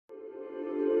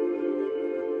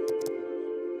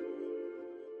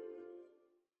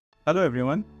Hello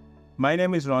everyone, my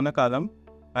name is Raunak.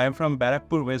 I am from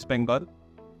Barakpur, West Bengal,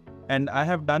 and I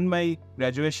have done my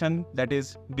graduation, that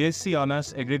is BSc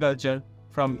Honours Agriculture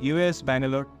from US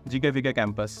Bangalore GKVK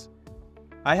campus.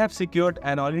 I have secured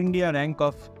an All India rank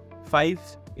of 5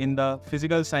 in the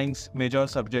Physical Science major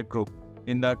subject group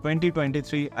in the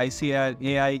 2023 ICAR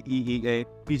AIEEA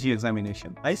PG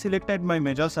examination. I selected my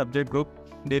major subject group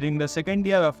during the second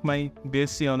year of my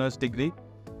BSc Honours degree,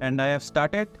 and I have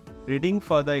started reading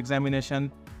for the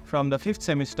examination from the 5th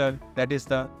semester, that is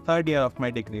the third year of my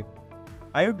degree.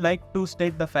 I would like to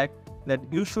state the fact that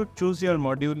you should choose your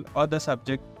module or the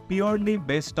subject purely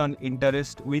based on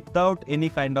interest without any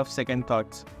kind of second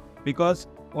thoughts, because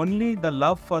only the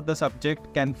love for the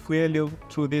subject can fuel you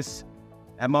through this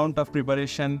amount of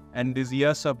preparation and these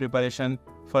years of preparation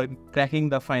for cracking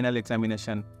the final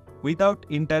examination. Without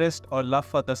interest or love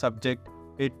for the subject,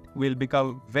 it will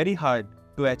become very hard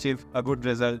to achieve a good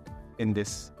result in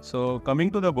this. So coming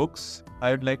to the books,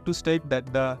 I would like to state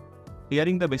that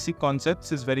hearing the basic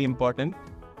concepts is very important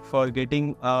for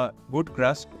getting a good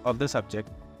grasp of the subject.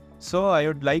 So I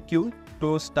would like you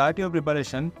to start your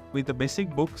preparation with the basic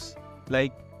books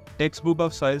like Textbook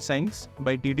of Soil Science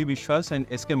by T.D Biswas and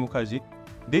S.K Mukherjee.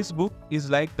 This book is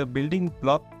like the building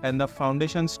block and the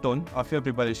foundation stone of your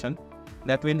preparation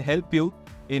that will help you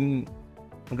in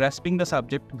grasping the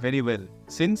subject very well.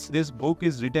 Since this book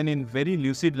is written in very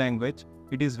lucid language,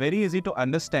 it is very easy to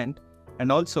understand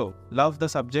and also love the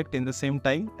subject in the same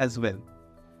time as well.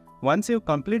 Once you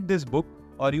complete this book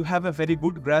or you have a very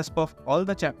good grasp of all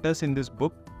the chapters in this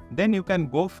book, then you can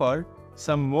go for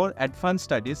some more advanced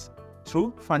studies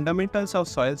through Fundamentals of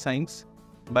Soil Science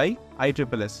by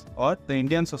ISSS or the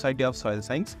Indian Society of Soil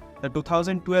Science, the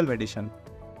 2012 edition.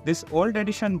 This old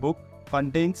edition book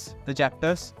contains the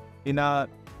chapters in a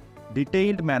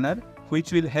detailed manner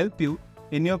which will help you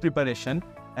in your preparation,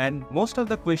 and most of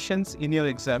the questions in your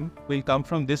exam will come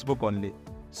from this book only.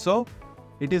 So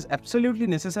it is absolutely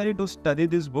necessary to study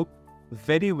this book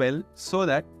very well so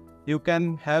that you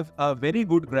can have a very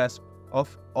good grasp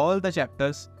of all the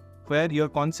chapters where your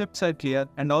concepts are clear,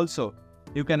 and also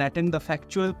you can attend the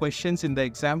factual questions in the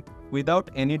exam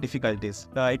without any difficulties.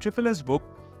 The ISSS book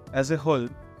as a whole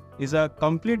is a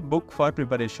complete book for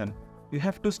preparation. You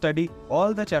have to study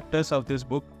all the chapters of this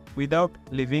book without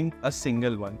leaving a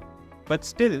single one. But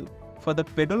still, for the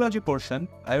pedology portion,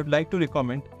 I would like to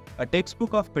recommend a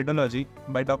textbook of pedology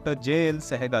by Dr. J.L.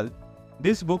 Sehgal.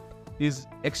 This book is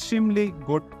extremely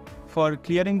good for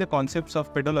clearing the concepts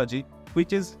of pedology,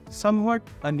 which is somewhat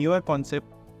a newer concept.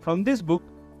 From this book,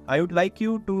 I would like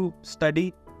you to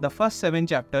study the first 7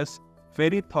 chapters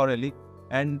very thoroughly,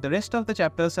 and the rest of the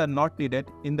chapters are not needed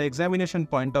in the examination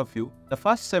point of view. The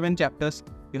first 7 chapters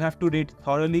you have to read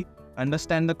thoroughly,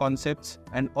 understand the concepts,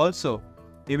 and also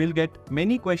you will get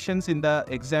many questions in the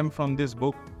exam from this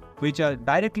book which are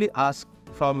directly asked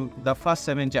from the first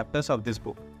 7 chapters of this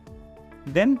book.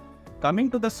 Then coming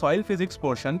to the soil physics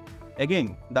portion,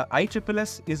 again the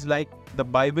ISSS is like the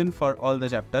Bible for all the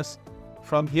chapters.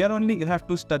 From here only you have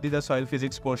to study the soil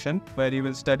physics portion, where you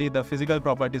will study the physical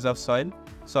properties of soil,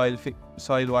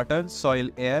 soil water, soil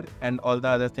air, and all the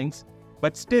other things.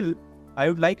 But still, I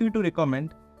would like you to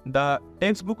recommend the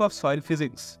textbook of soil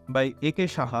physics by A.K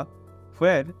Saha,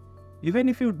 where even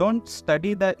if you don't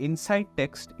study the inside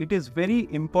text, it is very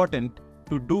important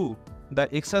to do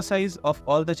the exercise of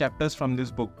all the chapters from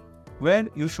this book, where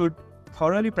you should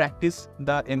thoroughly practice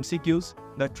the MCQs,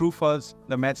 the true false,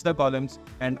 the match the columns,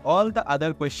 and all the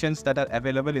other questions that are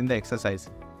available in the exercise.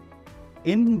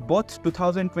 In both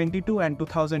 2022 and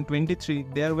 2023,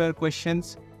 there were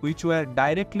questions which were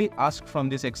directly asked from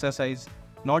this exercise.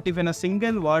 Not even a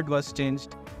single word was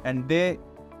changed, and they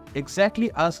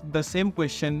exactly asked the same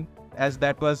question as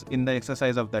that was in the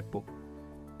exercise of that book.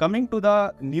 Coming to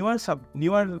the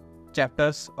newer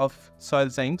chapters of soil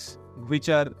science, which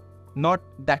are not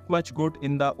that much good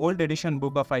in the old edition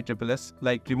book of ISSS,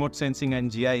 like remote sensing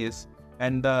and GIS,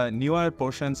 and the newer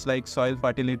portions like soil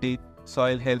fertility,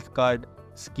 soil health card,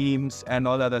 schemes, and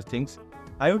all other things,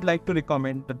 I would like to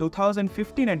recommend the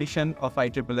 2015 edition of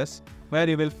ISSS, where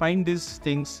you will find these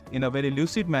things in a very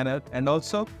lucid manner, and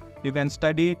also you can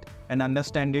study it and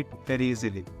understand it very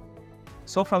easily.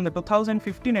 So from the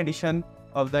 2015 edition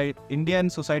of the Indian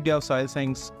Society of Soil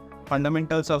Science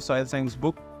Fundamentals of Soil Science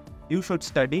book, you should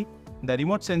study the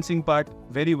remote sensing part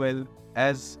very well.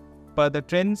 As per the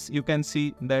trends, you can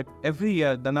see that every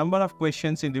year the number of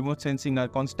questions in remote sensing are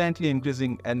constantly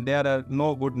increasing, and there are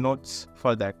no good notes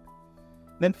for that.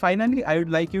 Then finally, I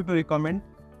would like you to recommend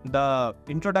the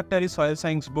Introductory Soil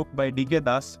Science book by D.K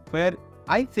Das, where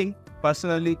I think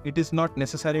personally it is not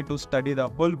necessary to study the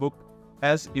whole book,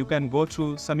 as you can go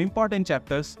through some important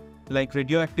chapters like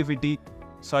radioactivity,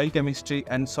 soil chemistry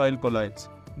and soil colloids.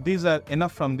 These are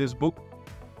enough from this book,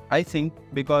 I think,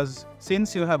 because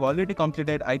since you have already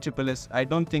completed ISSS, I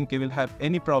don't think you will have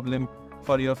any problem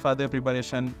for your further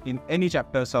preparation in any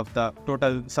chapters of the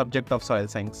total subject of soil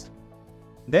science.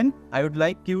 Then I would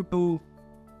like you to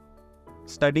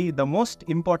study the most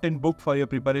important book for your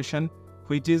preparation,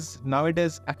 which is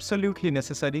nowadays absolutely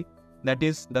necessary. That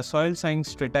is the Soil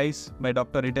Science Treatise by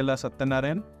Dr.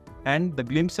 Sathyanarayana and the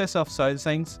Glimpses of Soil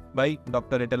Science by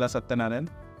Dr. Sathyanarayana.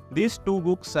 These two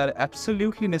books are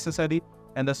absolutely necessary,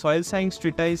 and the Soil Science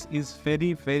Treatise is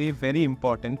very, very, very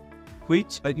important,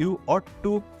 which you ought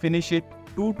to finish it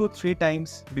 2 to 3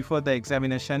 times before the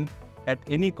examination at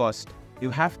any cost.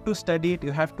 You have to study it,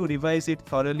 you have to revise it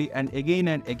thoroughly and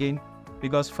again,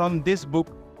 because from this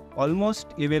book, almost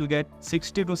you will get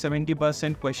 60 to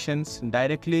 70% questions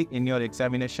directly in your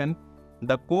examination.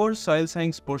 The core soil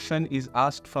science portion is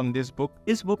asked from this book.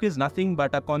 This book is nothing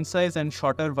but a concise and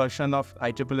shorter version of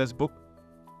ISSS book.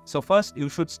 So first you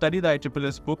should study the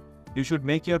ISSS book, you should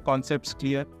make your concepts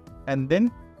clear, and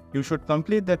then you should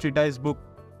complete the treatise book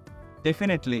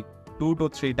definitely 2 to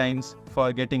 3 times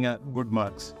for getting a good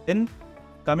marks. Then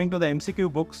coming to the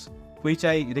MCQ books, which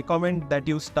I recommend that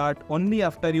you start only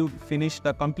after you finish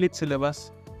the complete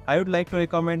syllabus, I would like to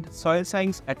recommend Soil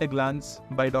Science at a Glance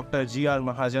by Dr. G.R.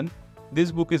 Mahajan.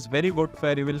 This book is very good,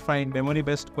 where you will find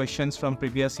memory-based questions from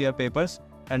previous year papers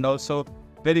and also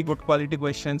very good quality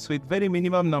questions with very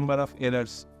minimum number of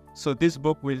errors. So this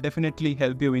book will definitely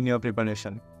help you in your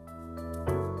preparation.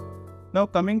 Now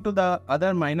coming to the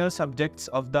other minor subjects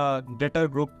of the greater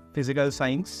group physical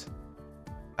science,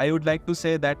 I would like to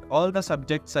say that all the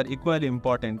subjects are equally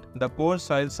important. The core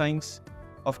soil science,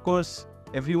 of course,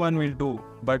 everyone will do,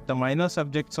 but the minor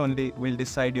subjects only will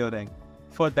decide your rank.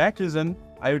 For that reason,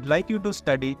 I would like you to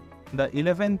study the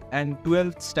 11th and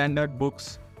 12th standard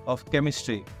books of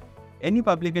chemistry. Any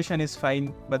publication is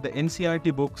fine, but the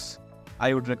NCERT books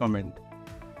I would recommend.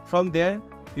 From there,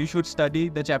 you should study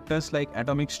the chapters like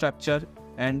atomic structure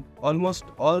and almost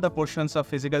all the portions of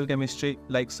physical chemistry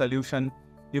like solution.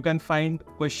 You can find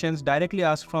questions directly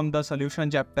asked from the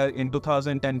solution chapter in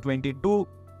 2022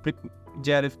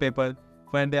 JRF paper,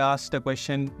 where they asked a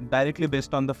question directly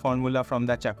based on the formula from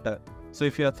that chapter. So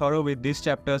if you are thorough with these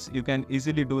chapters, you can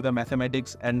easily do the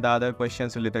mathematics and the other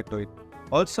questions related to it.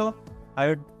 Also, I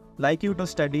would like you to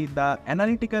study the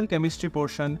analytical chemistry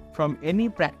portion from any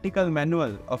practical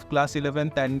manual of class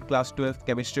 11th and class 12th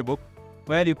chemistry book,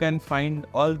 where you can find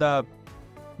all the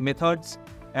methods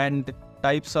and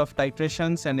types of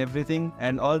titrations and everything,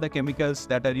 and all the chemicals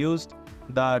that are used,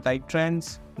 the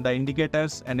titrants, the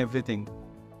indicators and everything.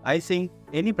 I think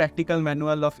any practical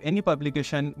manual of any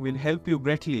publication will help you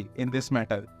greatly in this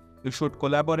matter. You should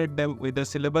collaborate them with the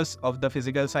syllabus of the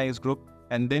physical science group,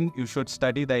 and then you should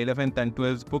study the 11th and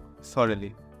 12th book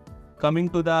thoroughly. Coming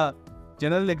to the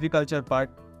general agriculture part,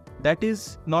 that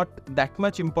is not that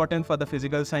much important for the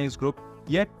physical science group,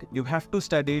 yet you have to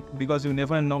study it because you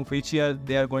never know which year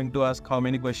they are going to ask how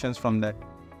many questions from that.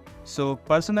 So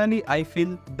personally, I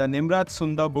feel the Nimrod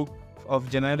Sundar book of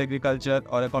general agriculture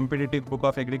or a competitive book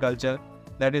of agriculture,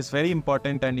 that is very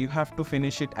important, and you have to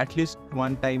finish it at least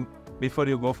one time before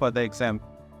you go for the exam.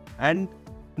 And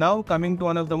now coming to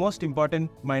one of the most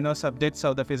important minor subjects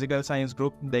of the physical science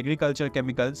group, the agriculture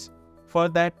chemicals. For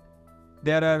that,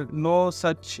 there are no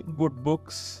such good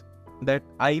books that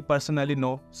I personally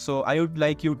know. So I would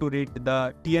like you to read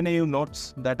the TNAU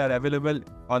notes that are available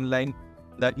online,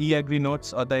 the e-agri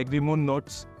notes or the AgriMoon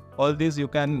notes. All these you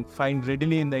can find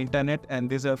readily in the internet, and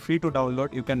these are free to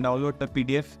download. You can download the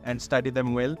PDF and study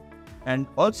them well. And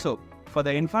also for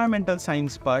the environmental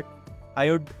science part,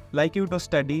 I would like you to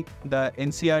study the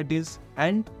NCERTs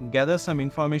and gather some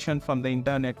information from the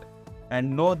internet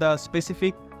and know the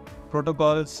specific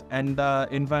protocols and the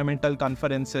environmental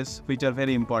conferences, which are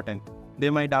very important. They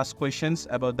might ask questions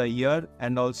about the year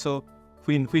and also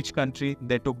in which country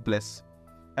they took place.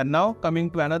 And now coming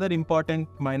to another important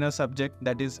minor subject,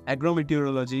 that is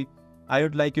agrometeorology. I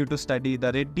would like you to study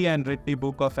the Reddy and Reddy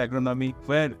book of agronomy,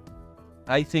 where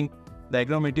I think the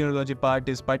agrometeorology part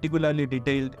is particularly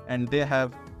detailed and they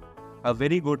have a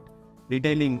very good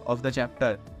detailing of the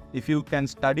chapter. If you can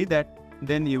study that,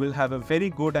 then you will have a very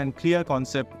good and clear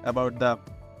concept about the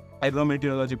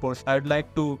agrometeorology portion. I would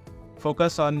like to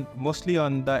focus mostly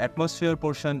on the atmosphere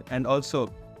portion and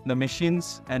also the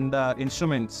machines and the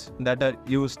instruments that are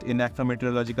used in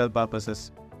agrometeorological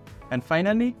purposes. And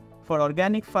finally, for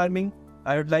organic farming,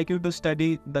 I would like you to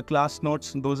study the class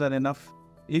notes. Those are enough.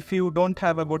 If you don't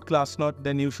have a good class note,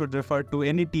 then you should refer to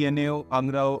any TNAU,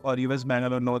 Angrao or US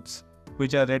Bangalore notes,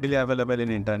 which are readily available in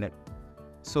internet.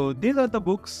 So these are the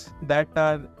books that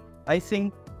are I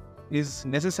think is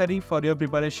necessary for your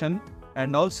preparation.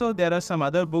 And also there are some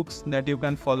other books that you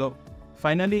can follow.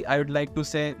 Finally, I would like to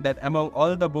say that among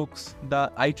all the books,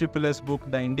 the ISSS book,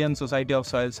 the Indian Society of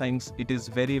Soil Science, it is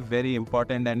very, very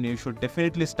important, and you should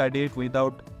definitely study it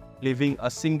without leaving a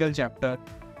single chapter.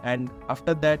 And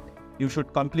after that, you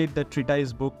should complete the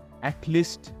Treatise book at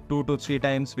least 2 to 3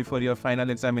 times before your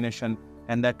final examination,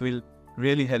 and that will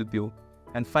really help you.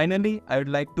 And finally, I would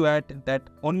like to add that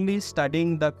only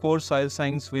studying the core soil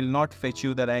science will not fetch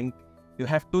you the rank. You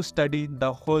have to study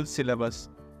the whole syllabus.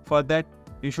 For that,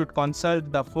 you should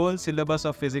consult the whole syllabus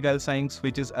of physical science,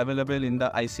 which is available in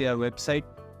the ICAR website.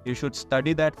 You should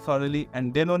study that thoroughly,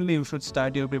 and then only you should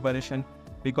start your preparation,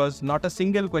 because not a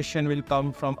single question will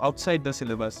come from outside the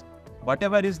syllabus.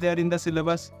 Whatever is there in the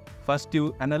syllabus, first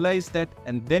you analyze that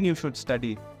and then you should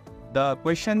study. The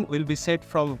question will be set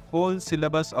from whole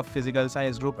syllabus of physical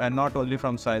science group and not only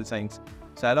from soil science.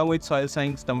 So along with soil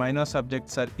science, the minor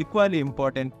subjects are equally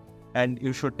important, and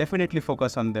you should definitely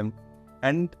focus on them.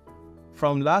 And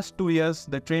from last 2 years,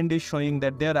 the trend is showing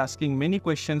that they are asking many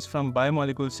questions from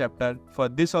biomolecules chapter. For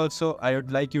this also, I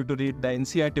would like you to read the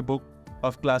NCERT book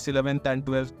of class 11th and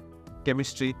 12th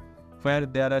chemistry, where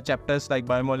there are chapters like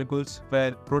biomolecules,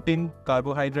 where protein,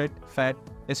 carbohydrate, fat,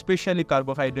 especially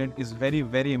carbohydrate, is very,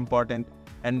 very important.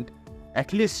 And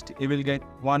at least you will get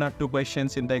 1 or 2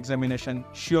 questions in the examination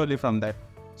surely from that.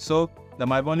 So the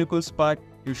biomolecules part,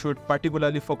 you should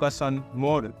particularly focus on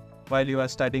more while you are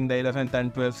studying the 11th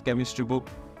and 12th chemistry book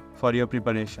for your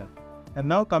preparation. And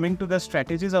now coming to the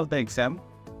strategies of the exam,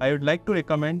 I would like to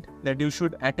recommend that you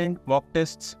should attend mock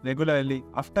tests regularly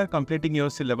after completing your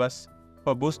syllabus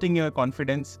for boosting your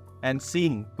confidence and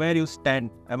seeing where you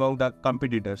stand among the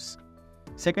competitors.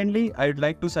 Secondly, I would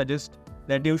like to suggest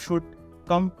that you should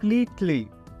completely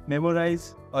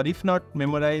memorize, or if not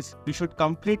memorize, you should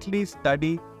completely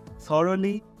study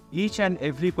thoroughly each and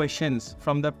every questions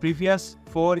from the previous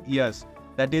 4 years,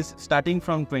 that is starting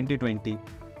from 2020.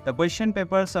 The question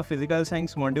papers of physical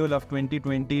science module of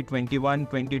 2020, 21,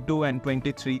 22 and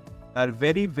 23 are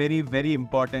very, very, very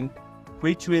important,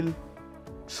 which will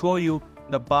show you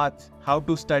the path how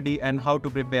to study and how to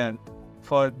prepare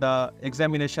for the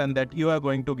examination that you are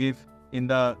going to give in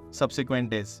the subsequent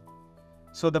days.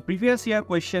 So the previous year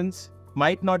questions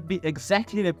might not be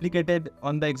exactly replicated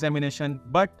on the examination,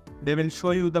 but they will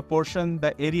show you the portion,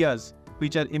 the areas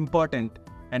which are important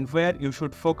and where you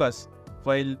should focus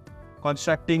while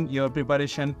constructing your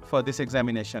preparation for this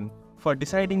examination. For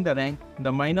deciding the rank,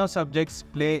 the minor subjects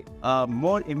play a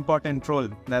more important role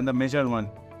than the major one,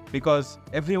 because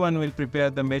everyone will prepare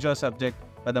the major subject,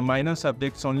 but the minor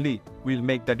subjects only will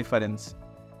make the difference.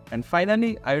 And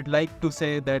finally, I would like to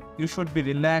say that you should be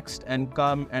relaxed and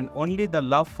calm, and only the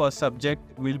love for subject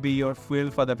will be your fuel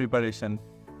for the preparation.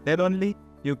 Then only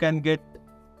you can get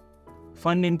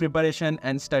fun in preparation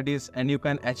and studies, and you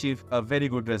can achieve a very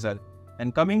good result.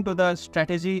 And coming to the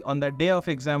strategy on the day of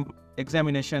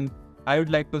examination, I would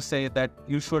like to say that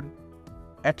you should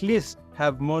at least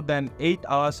have more than 8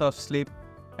 hours of sleep,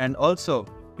 and also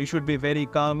you should be very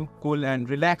calm, cool and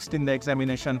relaxed in the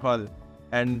examination hall,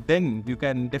 and then you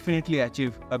can definitely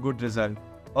achieve a good result.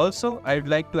 Also, I would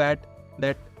like to add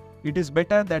that it is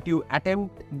better that you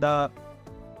attempt the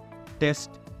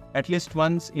test at least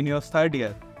once in your 3rd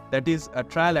year. That is a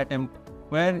trial attempt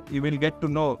where you will get to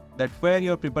know that where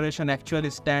your preparation actually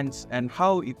stands and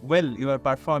how well you are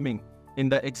performing in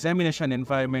the examination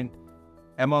environment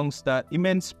amongst the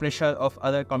immense pressure of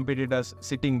other competitors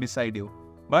sitting beside you.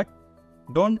 But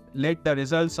don't let the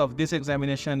results of this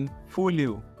examination fool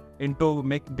you into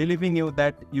believing you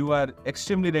that you are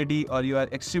extremely ready or you are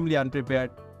extremely unprepared.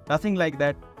 Nothing like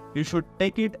that. You should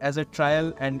take it as a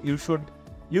trial, and you should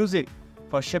use it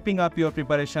for shaping up your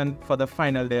preparation for the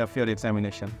final day of your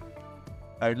examination.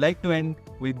 I would like to end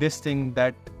with this thing,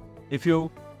 that if you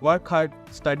work hard,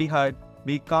 study hard,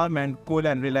 be calm and cool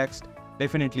and relaxed,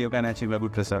 definitely you can achieve a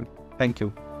good result. Thank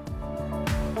you.